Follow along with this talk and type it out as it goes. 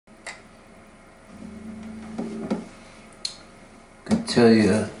tell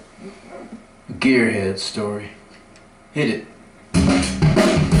you a gearhead story. Hit it.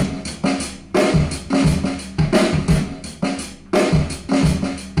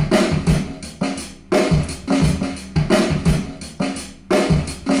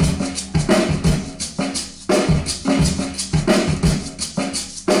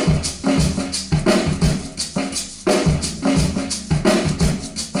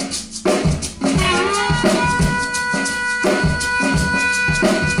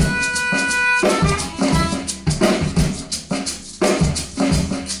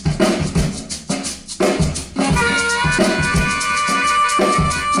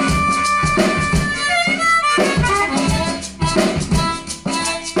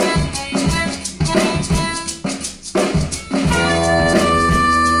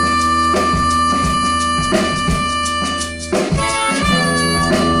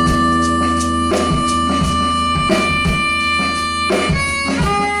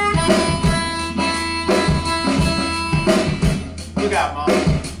 Look out, Mom.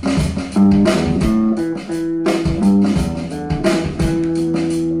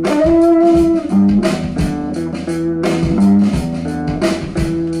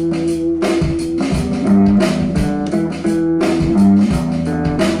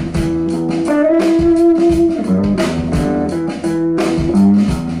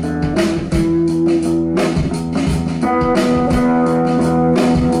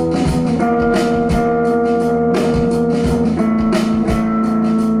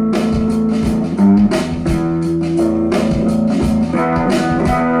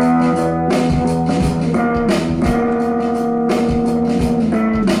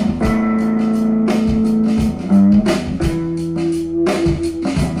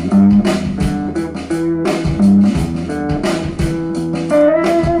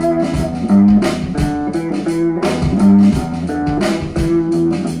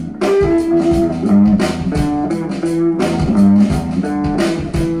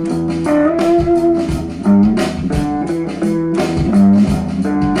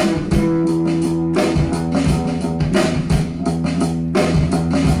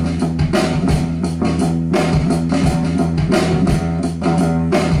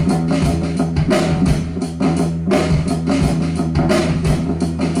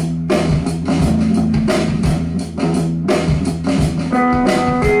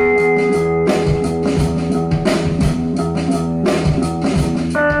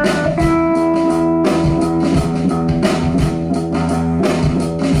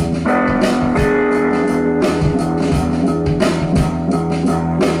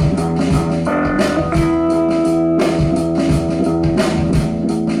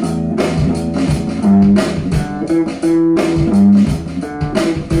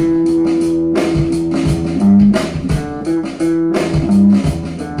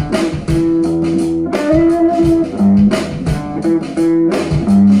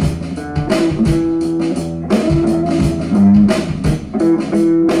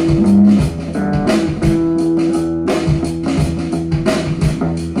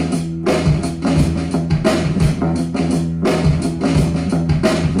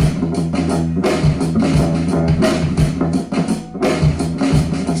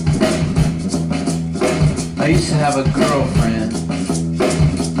 I used to have a girlfriend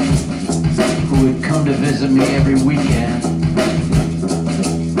who would come to visit me every weekend.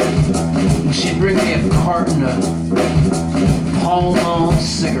 And she'd bring me a carton of Pall Mall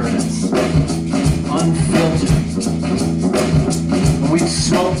cigarettes, unfiltered. And we'd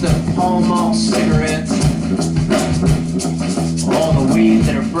smoke the Pall Mall cigarettes, all the weed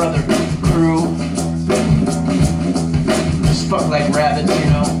that her brother grew. Just fuck like rabbits, you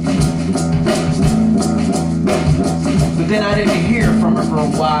know. But then I didn't hear from her for a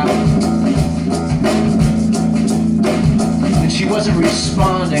while, and she wasn't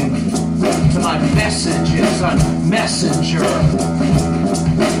responding to my messages on Messenger,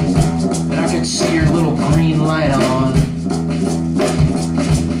 and I could see her little green light on.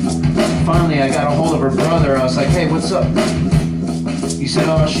 Finally I got a hold of her brother. I was like, hey, what's up? He said,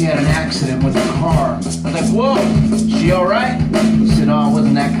 oh, she had an accident with a car. I was like, whoa, she alright? He said, oh, it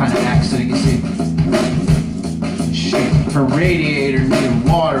wasn't that kind of accident, you see. Her radiator needed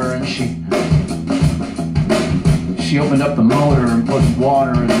water, and she opened up the motor and put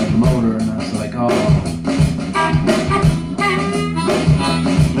water in the motor, and I was like, oh.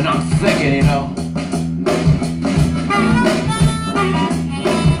 And I'm thinking, you know,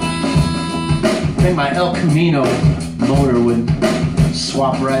 I think my El Camino motor would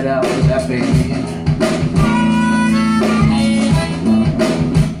swap right out with that baby.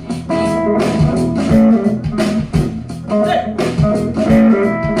 Hey!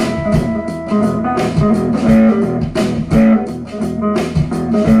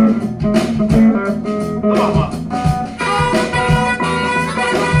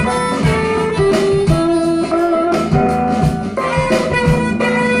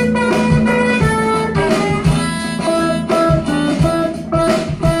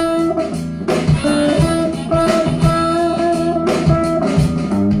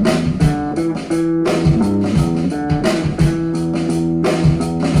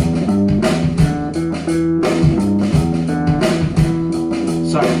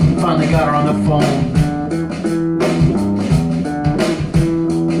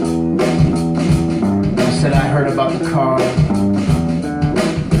 out the car,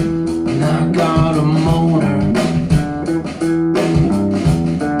 and I got a motor.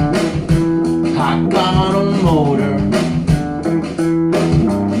 I got a motor.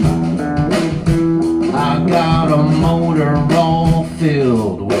 I got a motor all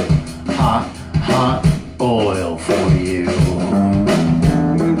filled with hot, hot oil for you.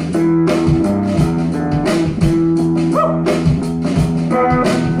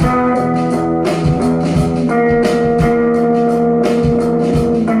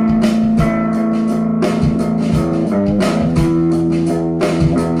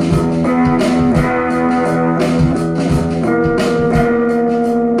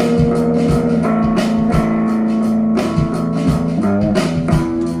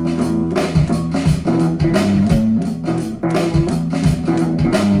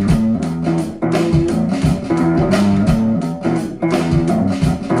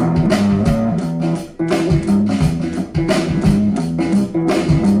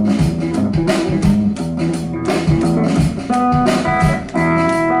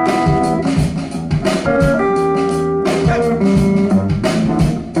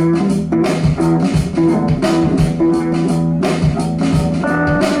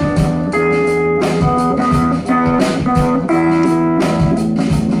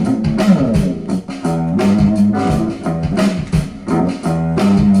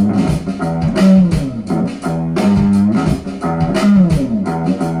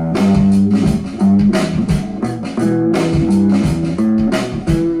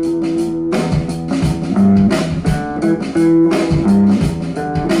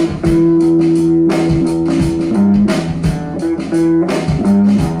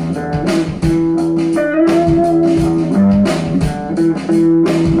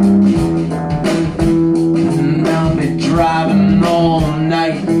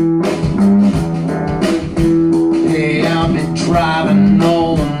 Driving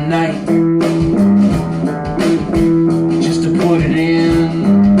all night just to put it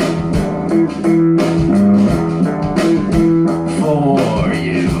in for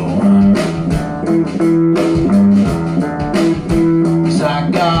you. 'Cause I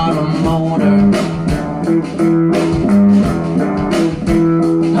got a motor.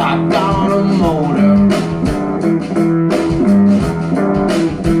 I got a motor.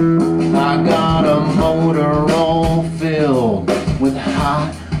 I got a motor all filled with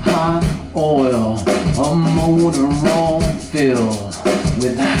hot, hot oil. A motor all filled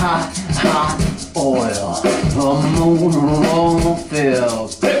with hot, hot oil. A motor all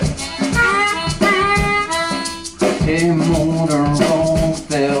filled. A motor all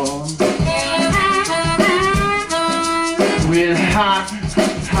filled with hot,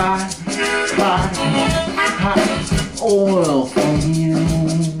 hot, hot, hot oil for you.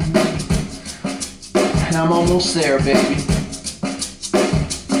 And I'm almost there, baby.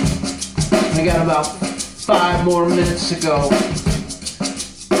 I got about 5 more minutes to go.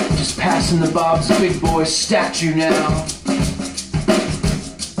 Just passing the Bob's Big Boy statue now.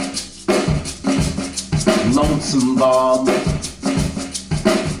 Lonesome Bob.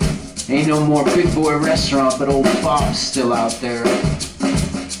 Ain't no more Big Boy restaurant, but old Bob's still out there.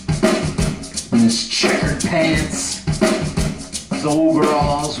 In his checkered pants, his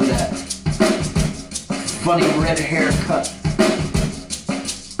overalls with that funny red haircut,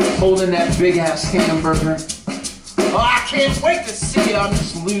 holding that big ass hamburger. Oh, I can't wait to see it. I'm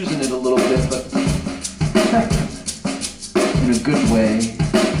just losing it a little bit, but in a good way.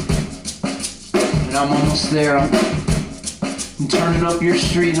 And I'm almost there. I'm turning up your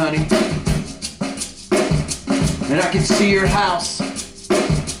street, honey. And I can see your house.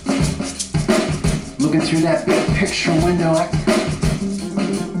 Looking through that big picture window.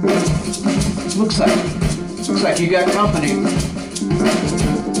 Looks like you got company.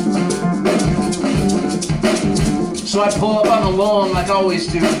 So I pull up on the lawn like I always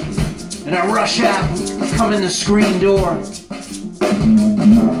do, and I rush out, come in the screen door.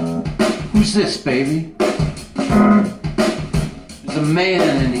 Who's this, baby? There's a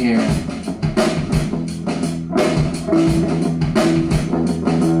man in here.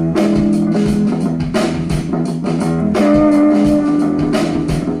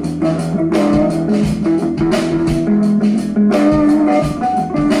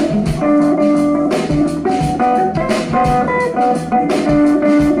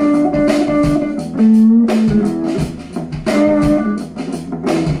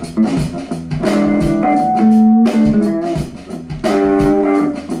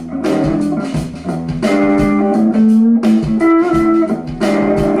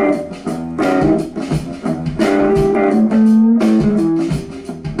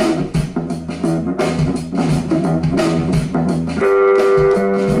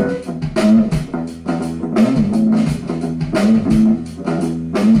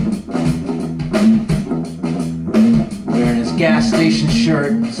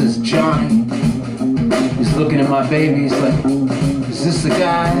 says, Johnny. He's looking at my baby, he's like, is this the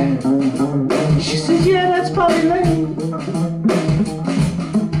guy? She says, yeah, that's bobbylane.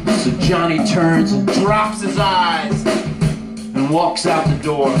 So Johnny turns and drops his eyes and walks out the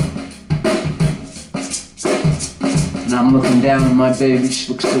door. And I'm looking down at my baby,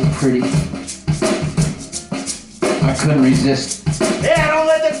 she looks so pretty. I couldn't resist. Yeah, don't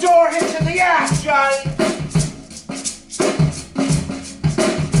let the door hit you in the ass, Johnny!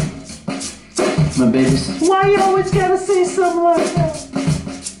 My baby says, why you always gotta say something like that?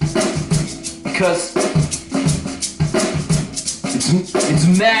 Because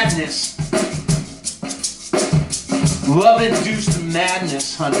it's madness. Love-induced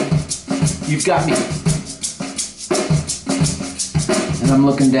madness, honey. You've got me. And I'm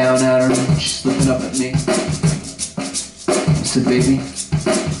looking down at her, and she's looking up at me. I said, baby,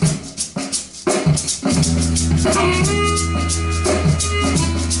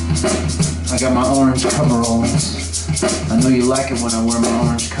 I got my orange coveralls. I know you like it when I wear my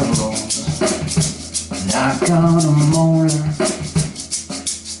orange coveralls. And I got a motor.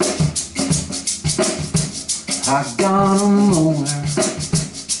 I got a motor.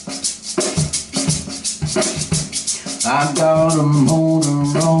 I got a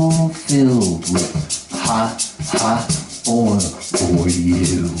motor all filled with hot oil for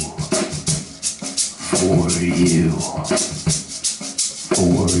you. For you.